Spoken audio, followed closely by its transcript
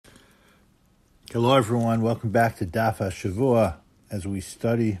Hello, everyone. Welcome back to Daf HaShavua as we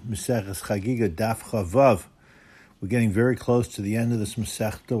study Maseches Chagigah Daf Chavav. We're getting very close to the end of this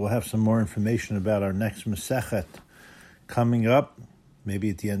Masechta. We'll have some more information about our next Masechet coming up, maybe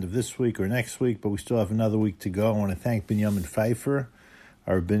at the end of this week or next week, but we still have another week to go. I want to thank Binyamin Pfeiffer,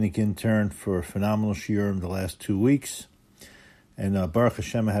 our rabbinic intern, for a phenomenal shiur in the last 2 weeks. And Baruch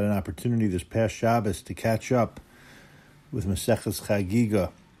Hashem, I had an opportunity this past Shabbos to catch up with Maseches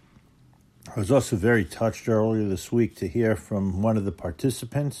Chagigah. I was also very touched earlier this week to hear from one of the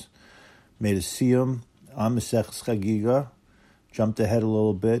participants, made a siyum on Maseches Chagigah, jumped ahead a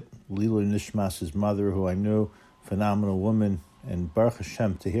little bit, Lila Nishmas, his mother, who I knew, phenomenal woman, and Baruch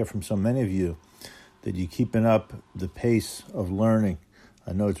Hashem, to hear from so many of you that you're keeping up the pace of learning.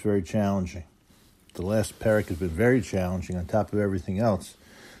 I know it's very challenging. The last parak has been very challenging on top of everything else.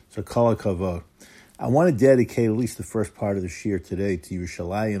 So kol hakavod. I want to dedicate at least the first part of the shiur today to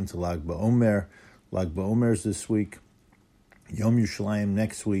Yerushalayim, to Lag Baomer. Lag Baomer is this week, Yom Yerushalayim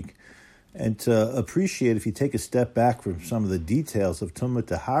next week, and to appreciate, if you take a step back from some of the details of Tumah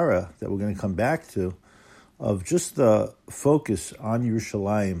Tahara that we're going to come back to, of just the focus on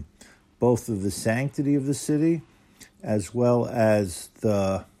Yerushalayim, both of the sanctity of the city as well as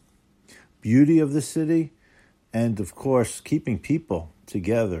the beauty of the city, and of course keeping people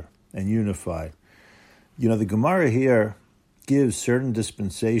together and unified. You know, the Gemara here gives certain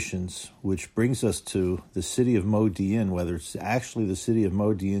dispensations, which brings us to the city of Modi'in, whether it's actually the city of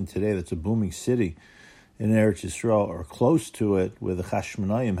Modi'in today, that's a booming city in Eretz Yisrael, or close to it, where the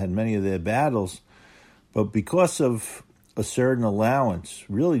Chashmonaim had many of their battles. But because of a certain allowance,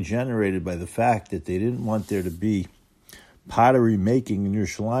 really generated by the fact that they didn't want there to be pottery making in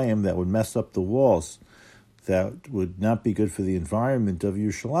Yerushalayim that would mess up the walls, that would not be good for the environment of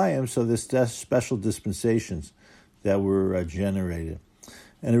Yerushalayim, so there's special dispensations that were generated.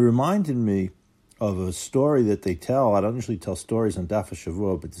 And it reminded me of a story that they tell. I don't usually tell stories on Daf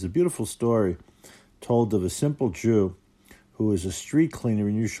HaShavua, but there's a beautiful story told of a simple Jew who is a street cleaner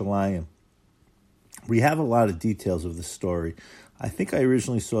in Yerushalayim. We have a lot of details of this story. I think I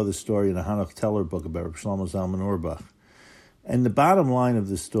originally saw this story in a Hanoch Teller book about Reb Shlomo Zalman Auerbach. And the bottom line of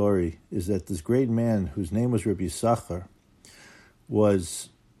the story is that this great man, whose name was Rabbi Yisachar, was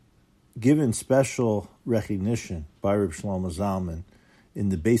given special recognition by Reb Shlomo Zalman in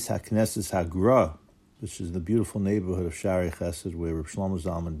the Beis HaKnesses Hagra, which is the beautiful neighborhood of Shari Chesed, where Reb Shlomo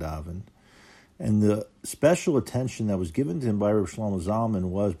Zalman davened. And the special attention that was given to him by Reb Shlomo Zalman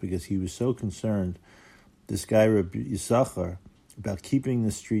was because he was so concerned, this guy Rabbi Yisachar, about keeping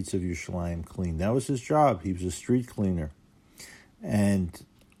the streets of Yerushalayim clean. That was his job. He was a street cleaner. And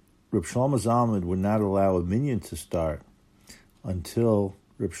Reb Shlomo Zalman would not allow a minyan to start until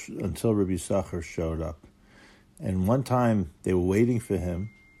Rabbi Yisachar showed up. And one time they were waiting for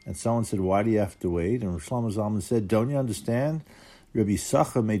him, and someone said, "Why do you have to wait?" And Reb Shlomo Zalman said, "Don't you understand? Rabbi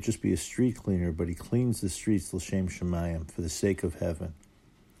Yisachar may just be a street cleaner, but he cleans the streets l'shem shemayim, for the sake of heaven."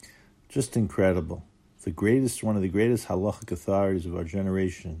 Just incredible. One of the greatest halachic authorities of our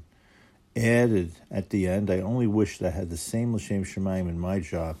generation, added at the end, "I only wish that I had the same l'shem shemayim in my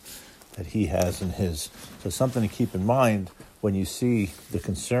job that he has in his." So something to keep in mind when you see the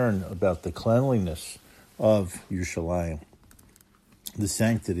concern about the cleanliness of Yerushalayim, the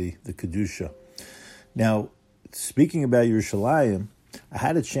sanctity, the kedusha. Now, speaking about Yerushalayim, I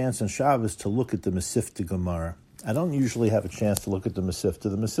had a chance on Shabbos to look at the Masifta Gemara. I don't usually have a chance to look at the Masifta.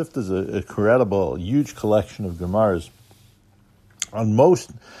 The Masifta is a incredible, huge collection of Gemaras. On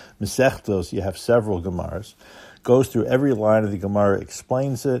most Masechtos, you have several Gemaras. Goes through every line of the Gemara,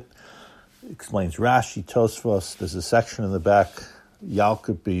 explains it, explains Rashi, Tosfos. There's a section in the back,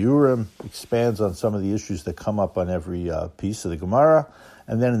 Yalkut Biyurim, expands on some of the issues that come up on every piece of the Gemara.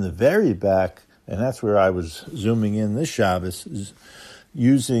 And then in the very back, and that's where I was zooming in this Shabbos, is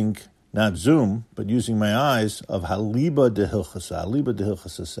using, not zoom, but using my eyes, of Haliba de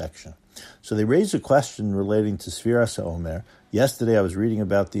Hilchasa section. So they raise a question relating to Sfiras HaOmer. Yesterday I was reading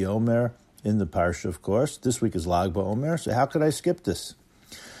about the Omer in the Parsha, of course. This week is Lag BaOmer, so how could I skip this?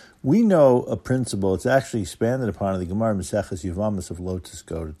 We know a principle, it's actually expanded upon in the Gemara Maseches Yevamos of Lotus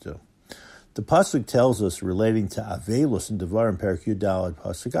Godetu. The Pasuk tells us, relating to Avelus and Devarim Perek Yud Daled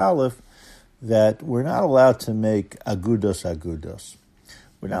Pasuk Aleph, that we're not allowed to make agudos.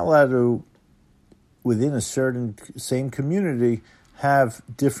 We're not allowed to, within a certain same community, have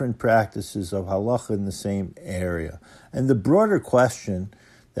different practices of halacha in the same area. And the broader question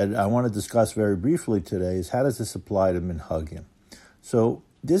that I want to discuss very briefly today is, how does this apply to minhagim? So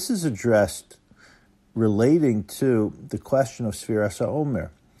this is addressed relating to the question of Sfiras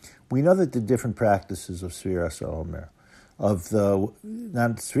HaOmer. We know that the different practices of Sfiras HaOmer of the,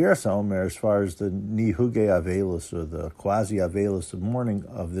 not Sfiras HaOmer, as far as the Nihuge Avelus, or the quasi Avelus of mourning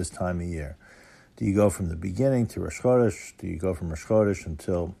of this time of year. Do you go from the beginning to Rosh Chodesh? Do you go from Rosh Chodesh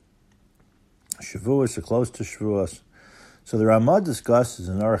until Shavuos, or close to Shavuos? So the Ramah discusses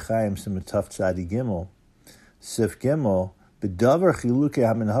in Orach Chaim Siman Taf Tzadi Gimel, Sif Gimel, B'davar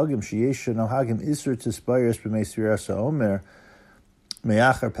Chilukei HaMinhagim Sheyesh Nohagim Isur Tispayers B'mei Sfiras HaOmer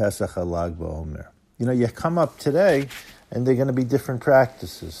Me'achar Pesach HaLag BaOmer. You come up today, and they're going to be different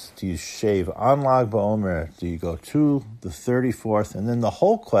practices. Do you shave on Lag BaOmer? Do you go to the 34th? And then the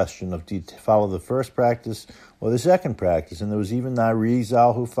whole question of, do you follow the first practice or the second practice? And there was even Nari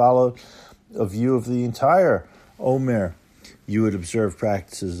Zal who followed a view of the entire Omer. You would observe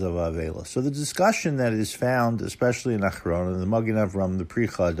practices of Avela. So the discussion that is found, especially in Achrona, the Magen Avram, the Pri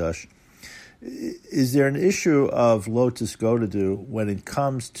Chadash, is there an issue of lotus go to do when it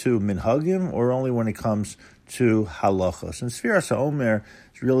comes to minhagim, or only when it comes to halachos? And Sfiras HaOmer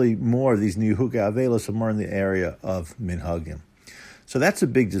is really more, these Nihuge Avelos are more in the area of minhagim. So that's a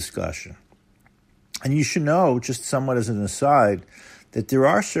big discussion. And you should know, just somewhat as an aside, that there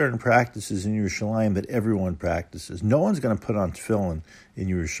are certain practices in Yerushalayim that everyone practices. No one's going to put on tefillin in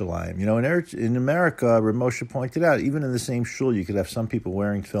Yerushalayim. In America, Rav Moshe pointed out, even in the same shul, you could have some people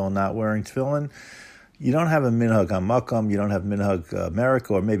wearing tefillin, not wearing tefillin. You don't have a minhag HaMakam, you don't have minhag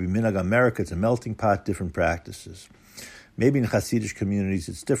America, or maybe minhag America, it's a melting pot, different practices. Maybe in Hasidic communities,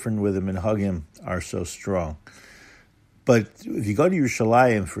 it's different where the minhagim are so strong. But if you go to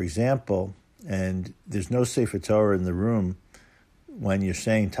Yerushalayim, for example, and there's no Sefer Torah in the room when you're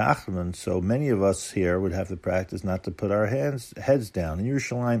saying Tachanun, so many of us here would have the practice not to put our heads down. In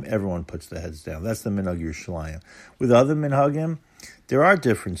Yerushalayim, everyone puts their heads down. That's the minhag Yerushalayim. With other minhagim, there are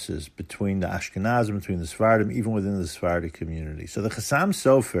differences between the Ashkenazim, between the Sephardim, even within the Sephardic community. So the Chassam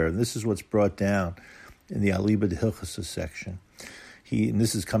Sofer, and this is what's brought down in the Aliba de Hilchasa section, and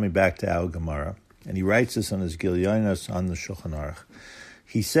this is coming back to our Gemara, and he writes this on his Gilyonos on the Shulchan Aruch.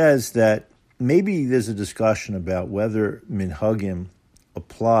 He says that maybe there's a discussion about whether minhagim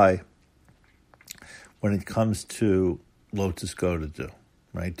apply when it comes to lotus go to do,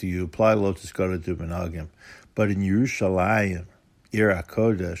 right? Do you apply lotus go to do minhagim? But in Yerushalayim, Ir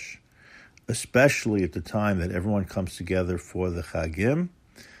HaKodesh, especially at the time that everyone comes together for the Chagim,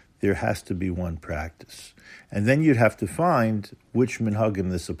 there has to be one practice. And then you'd have to find which minhagim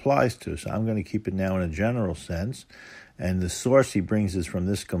this applies to. So I'm going to keep it now in a general sense. And the source he brings is from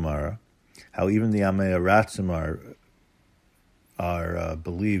this Gemara, how even the Amei Aratzim are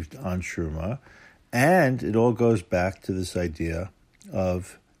believed on Shurma, and it all goes back to this idea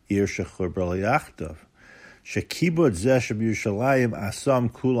of Ir Shechur B'Layachtav, Shekibud Zesh Yerushalayim Asam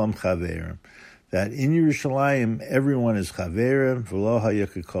Kulam Chaverim, that in Yerushalayim everyone is Chaverim, V'lo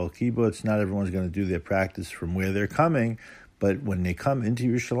Hayakikol Kibbutz. Not everyone's going to do their practice from where they're coming, but when they come into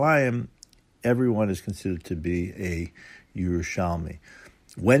Yerushalayim, everyone is considered to be a Yerushalmi.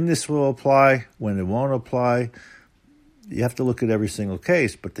 When this will apply, when it won't apply, you have to look at every single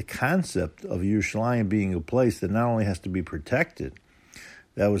case. But the concept of Yerushalayim being a place that not only has to be protected,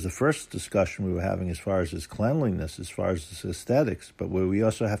 that was the first discussion we were having as far as its cleanliness, as far as its aesthetics, but where we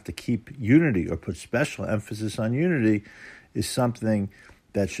also have to keep unity or put special emphasis on unity is something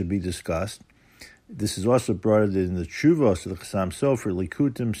that should be discussed. This is also brought in the Tshuvos of the Chassam Sofer,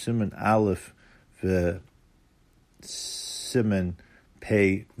 Likutim, Siman Aleph, Siman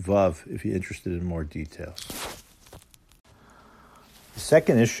Pei Vav, if you're interested in more details. The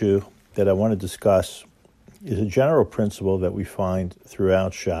second issue that I want to discuss is a general principle that we find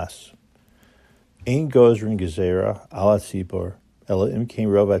throughout Shas. Ein gozrin gezerah ala tzibor, ela im kein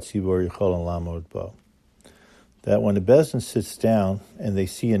rov hatzibor yichol lamod bo. That when the Bezdin sits down and they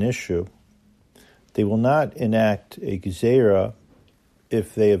see an issue, they will not enact a gezerah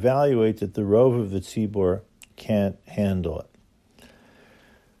if they evaluate that the rov of the tzibor can't handle it.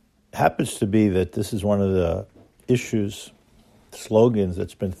 It happens to be that this is one of the slogans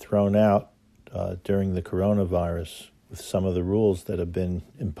that's been thrown out during the coronavirus with some of the rules that have been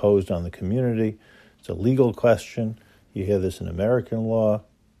imposed on the community. It's a legal question. You hear this in American law.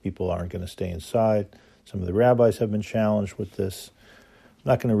 People aren't going to stay inside. Some of the rabbis have been challenged with this.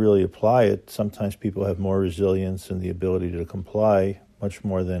 I'm not going to really apply it. Sometimes people have more resilience and the ability to comply much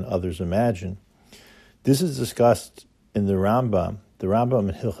more than others imagine. This is discussed in the Rambam. The Rambam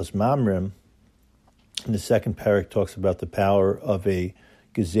in Hilchas Mamrim, in the second parak, talks about the power of a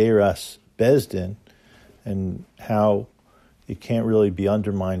gezeras Bezdin and how it can't really be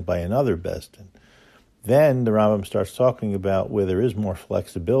undermined by another Bezdin. Then the Rambam starts talking about where there is more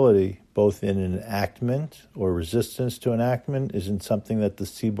flexibility, both in enactment or resistance to enactment, isn't something that the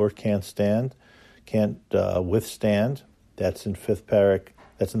tzibor can't withstand. That's in fifth parak.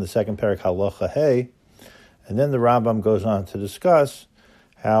 That's in the second parak, halacha hey. And then the Rambam goes on to discuss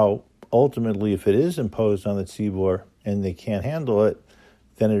how ultimately, if it is imposed on the tzibur and they can't handle it,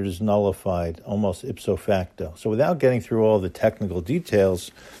 then it is nullified, almost ipso facto. So without getting through all the technical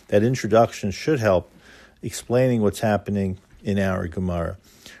details, that introduction should help explaining what's happening in our Gemara.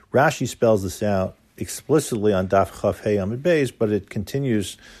 Rashi spells this out explicitly on Daf Chaf Hey Amud Beis, but it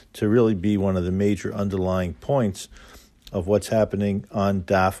continues to really be one of the major underlying points of what's happening on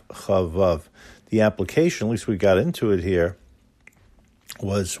Daf Chavav. The application, at least we got into it here,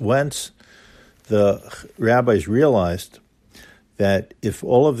 was whence the rabbis realized that if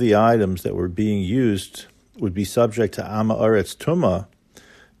all of the items that were being used would be subject to Ama Aretz Tumah,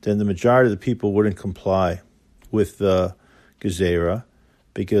 then the majority of the people wouldn't comply with the Gezerah,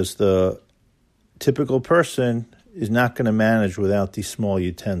 because the typical person is not going to manage without these small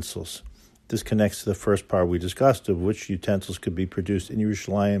utensils. This connects to the first part we discussed of which utensils could be produced in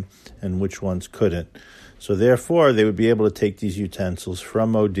Yerushalayim and which ones couldn't. So therefore, they would be able to take these utensils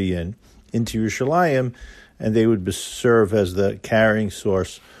from Modi'in into Yerushalayim, and they would serve as the carrying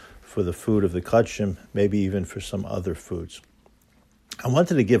source for the food of the Kachim, maybe even for some other foods. I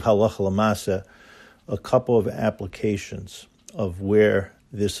wanted to give halacha l'masa a couple of applications of where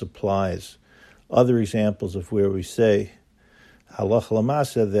this applies. Other examples of where we say halacha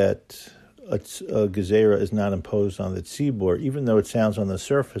l'masa that a gezerah is not imposed on the tzibur, even though it sounds on the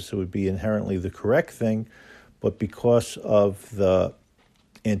surface it would be inherently the correct thing, but because of the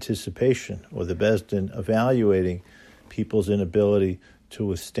anticipation or the Beis Din evaluating people's inability to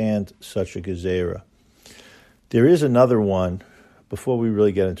withstand such a gezerah. There is another one, before we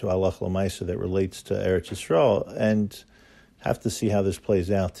really get into halacha l'maisa, that relates to Eretz Yisrael, and have to see how this plays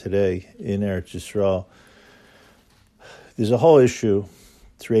out today in Eretz Yisrael. There's a whole issue,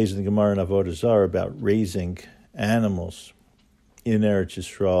 it's raised in the Gemara and Avodah Zarah, about raising animals in Eretz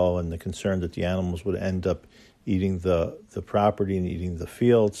Yisrael and the concern that the animals would end up eating the property and eating the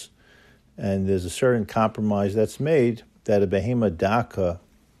fields. And there's a certain compromise that's made that a behema daka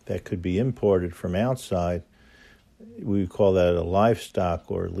that could be imported from outside, we would call that a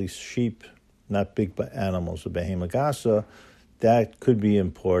livestock, or at least sheep, not big animals, a behema gasa, that could be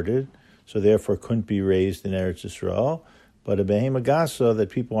imported, so therefore couldn't be raised in Eretz Yisrael. But a behema gasa that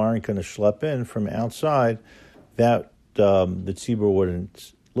people aren't going to schlep in from outside, that the tzibur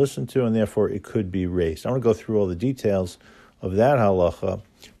wouldn't listen to, and therefore it could be raised. I want to go through all the details of that halacha,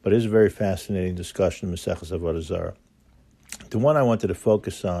 but it is a very fascinating discussion in Maseches Avodah Zarah. The one I wanted to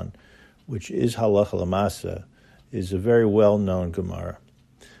focus on, which is halacha l'masa, is a very well-known Gemara.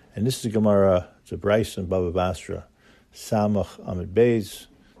 And this is a Gemara, it's a Bryce and Baba Basra, Samach Amud Beis,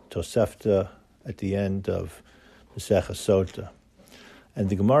 Tosefta, at the end of Maseches Sota. And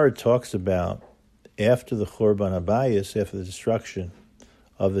the Gemara talks about, after the Churban Habayis, after the destruction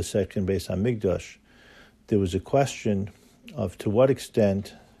of the second Beis HaMikdash, there was a question of to what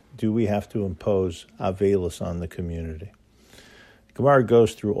extent do we have to impose Avelis on the community. Gemara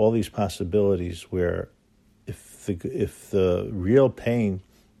goes through all these possibilities where if the real pain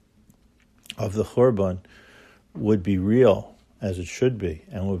of the Churban would be real, as it should be,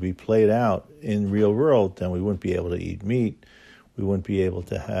 and would be played out in real world, then we wouldn't be able to eat meat. We wouldn't be able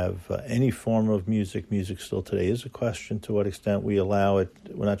to have any form of music. Music still today is a question to what extent we allow it.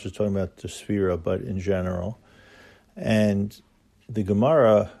 We're not just talking about the sphera, but in general. And the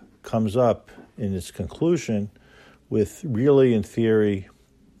Gemara comes up in its conclusion with really, in theory,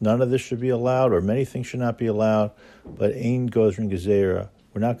 none of this should be allowed, or many things should not be allowed, but ein gozrin gezerah.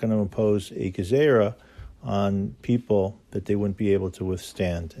 We're not going to impose a gezerah on people that they wouldn't be able to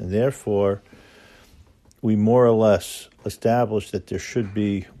withstand. And therefore, we more or less establish that there should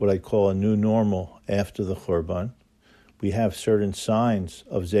be what I call a new normal after the Churban. We have certain signs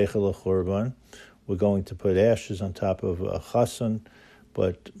of Zecher LeChurban. We're going to put ashes on top of a chasan,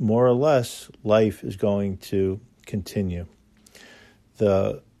 but more or less, life is going to continue.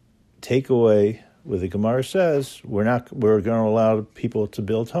 The takeaway where the Gemara says we're going to allow people to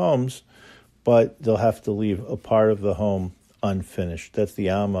build homes, but they'll have to leave a part of the home unfinished. That's the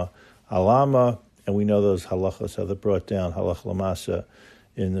Amma Alama, and we know those halachas how they're brought down, halach l'masa,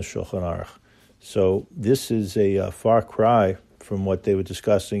 in the Shulchan Aruch. So this is a far cry from what they were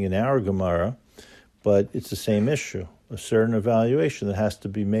discussing in our Gemara, but it's the same issue, a certain evaluation that has to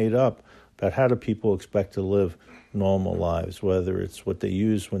be made up about how do people expect to live normal lives, whether it's what they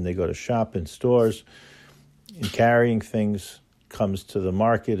use when they go to shop in stores, in carrying things, comes to the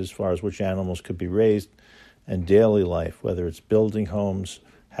market as far as which animals could be raised, and daily life, whether it's building homes,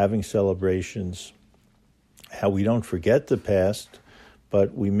 having celebrations, how we don't forget the past,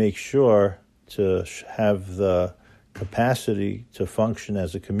 but we make sure to have the capacity to function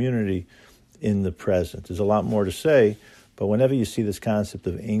as a community in the present. There's a lot more to say, but whenever you see this concept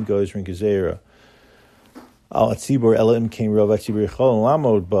of Ein Gozer Gezerah, Al Atzibur Elam Kein Rov Atzibur Yicholin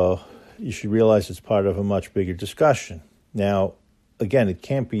Lamod Bo, you should realize it's part of a much bigger discussion. Now, again, it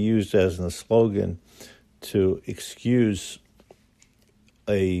can't be used as a slogan to excuse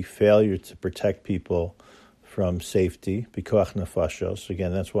a failure to protect people from safety, pikuach nefashos.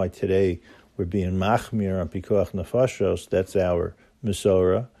 Again, that's why today we're being machmir on pikuach nefashos. That's our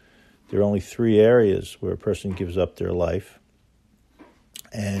Mesorah. There are only 3 areas where a person gives up their life.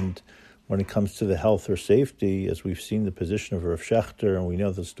 And when it comes to the health or safety, as we've seen the position of Rav Shechter, and we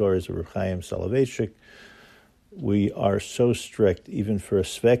know the stories of Rav Chaim Soloveitchik, we are so strict, even for a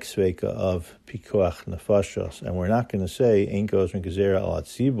sveka of pikuach nefashos. And we're not going to say, Ein Gozer Gezerah al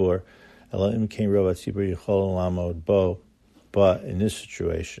Atzibur, Elam Kein Rov Atzibur Yicholin Lamod Bo, but in this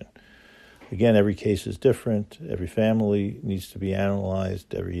situation. Again, every case is different. Every family needs to be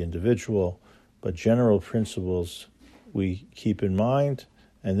analyzed, every individual. But general principles we keep in mind,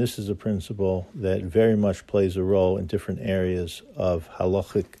 and this is a principle that very much plays a role in different areas of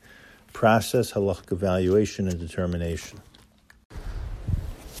halachic process, halachic evaluation, and determination.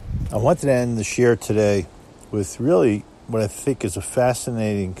 I wanted to end the shiur today with really what I think is a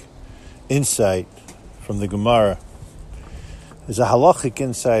fascinating insight from the Gemara. There's a halachic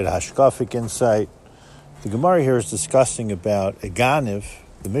insight, a hashkafic insight. The Gemara here is discussing about a ganiv.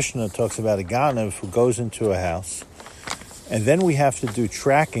 The Mishnah talks about a ganiv who goes into a house, and then we have to do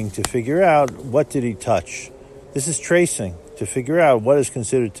tracking to figure out what did he touch. This is tracing to figure out what is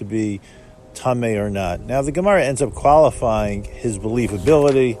considered to be tameh or not. Now the Gemara ends up qualifying his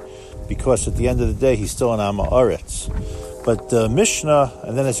believability because at the end of the day he's still an Am Haaretz. But the Mishnah,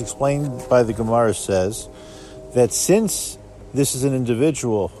 and then as explained by the Gemara, says that since this is an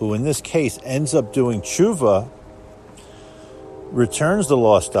individual who in this case ends up doing tshuva, returns the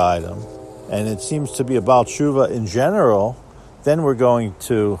lost item, and it seems to be about tshuva in general, then we're going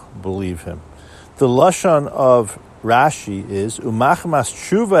to believe him. The lashon of Rashi is umachmas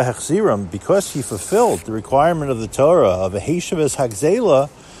tshuva hechziram, because he fulfilled the requirement of the Torah of a heishavas hagzela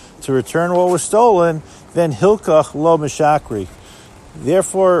to return what was stolen, then hilkach lo mishakri.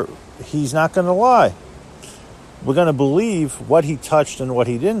 Therefore, he's not going to lie. We're going to believe what he touched and what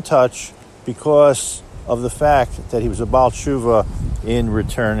he didn't touch because of the fact that he was a Baal Tshuva in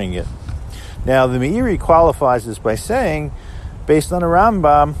returning it. Now, the Meiri qualifies this by saying, based on a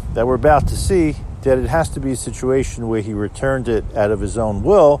Rambam that we're about to see, that it has to be a situation where he returned it out of his own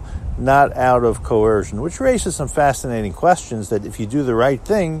will, not out of coercion, which raises some fascinating questions that if you do the right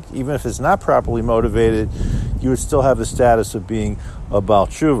thing, even if it's not properly motivated, you would still have the status of being a Baal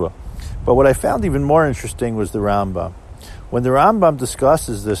Tshuva. But what I found even more interesting was the Rambam. When the Rambam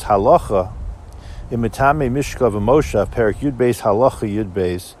discusses this halacha, in Mitame Mishkav Moshav, Perik Yud Beis Halacha Yud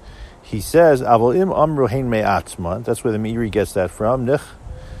Beis, he says, Avol im amru hein me'atzman, that's where the Meiri gets that from, Nich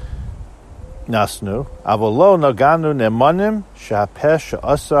Nasnu, Avol lo naganu nemanim she'hapesh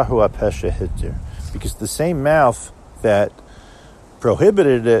she'asar hu hapesh she'hitir. Because the same mouth that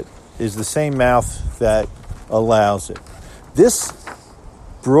prohibited it is the same mouth that allows it. This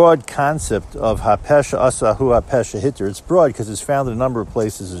broad concept of hapesh asa hu hapesh hitter, it's broad because it's found in a number of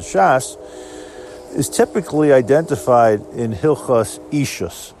places in Shas, is typically identified in Hilchos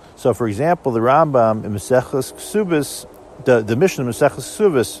Ishus. So, for example, the Rambam in Maseches Ksubis, the Mishnah in Maseches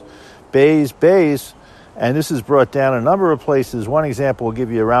Ksubis, Beis, and this is brought down in a number of places. One example will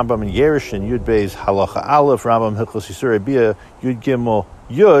give you a Rambam in Yerushin, Yud Beis Halacha Aleph, Rambam Hilchos Yisur Bia, Yud Gimel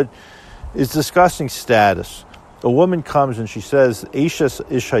Yud, is discussing status. A woman comes and she says, Eishes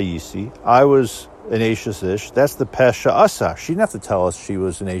Ish Hayisi, I was an Eishes Ish. That's the Pesha Asa. She didn't have to tell us she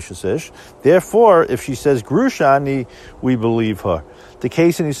was an Eishes Ish. Therefore, if she says Grushani, we believe her. The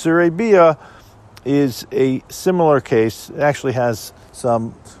case in Yisur Bia is a similar case. It actually has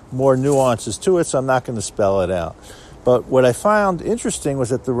some more nuances to it, so I'm not going to spell it out. But what I found interesting was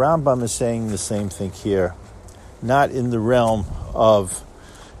that the Rambam is saying the same thing here, not in the realm of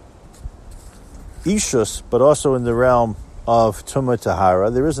Ishus, but also in the realm of Tumah Tahara.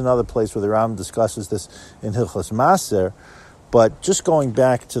 There is another place where the Rambam discusses this in Hilchos Maser, but just going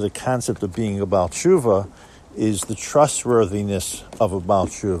back to the concept of being a Baal Tshuva is the trustworthiness of a Baal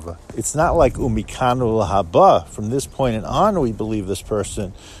Tshuva. It's not like umikanu lahaba, from this point on we believe this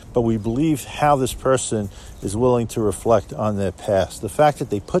person, but we believe how this person is willing to reflect on their past. The fact that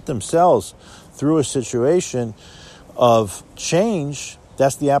they put themselves through a situation of change,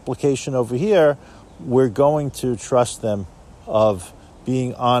 that's the application over here. We're going to trust them of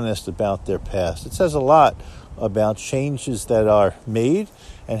being honest about their past. It says a lot about changes that are made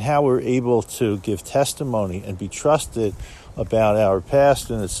and how we're able to give testimony and be trusted about our past.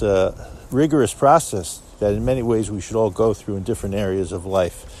 And it's a rigorous process that in many ways we should all go through in different areas of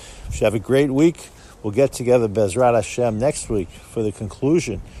life. We should have a great week. We'll get together, Bezrat Hashem, next week for the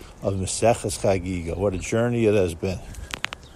conclusion of Maseches Chagigah. What a journey it has been.